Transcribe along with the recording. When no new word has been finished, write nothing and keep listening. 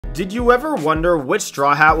Did you ever wonder which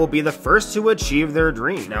Straw Hat will be the first to achieve their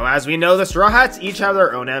dream? Now, as we know, the Straw Hats each have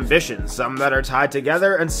their own ambitions, some that are tied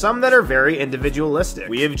together and some that are very individualistic.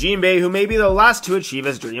 We have Jinbei, who may be the last to achieve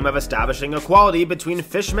his dream of establishing equality between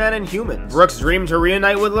Fishman and humans. Brook's dream to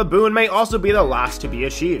reunite with Laboon may also be the last to be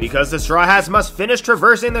achieved, because the Straw Hats must finish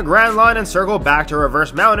traversing the Grand Line and circle back to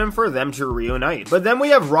Reverse Mountain for them to reunite. But then we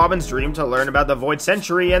have Robin's dream to learn about the Void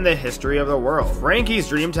Century and the history of the world, Frankie's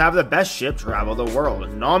dream to have the best ship travel the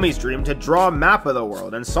world, Nami's dream to draw a map of the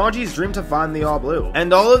world, and Sanji's dream to find the All Blue.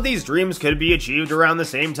 And all of these dreams could be achieved around the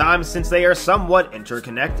same time since they are somewhat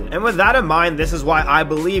interconnected. And with that in mind, this is why I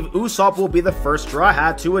believe Usopp will be the first Straw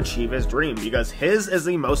Hat to achieve his dream, because his is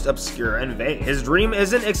the most obscure and vague. His dream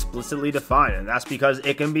isn't explicitly defined, and that's because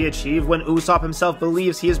it can be achieved when Usopp himself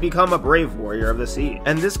believes he has become a brave warrior of the sea.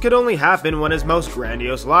 And this could only happen when his most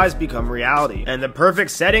grandiose lies become reality. And the perfect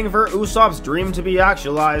setting for Usopp's dream to be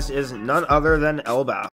actualized is none other than Elbaf.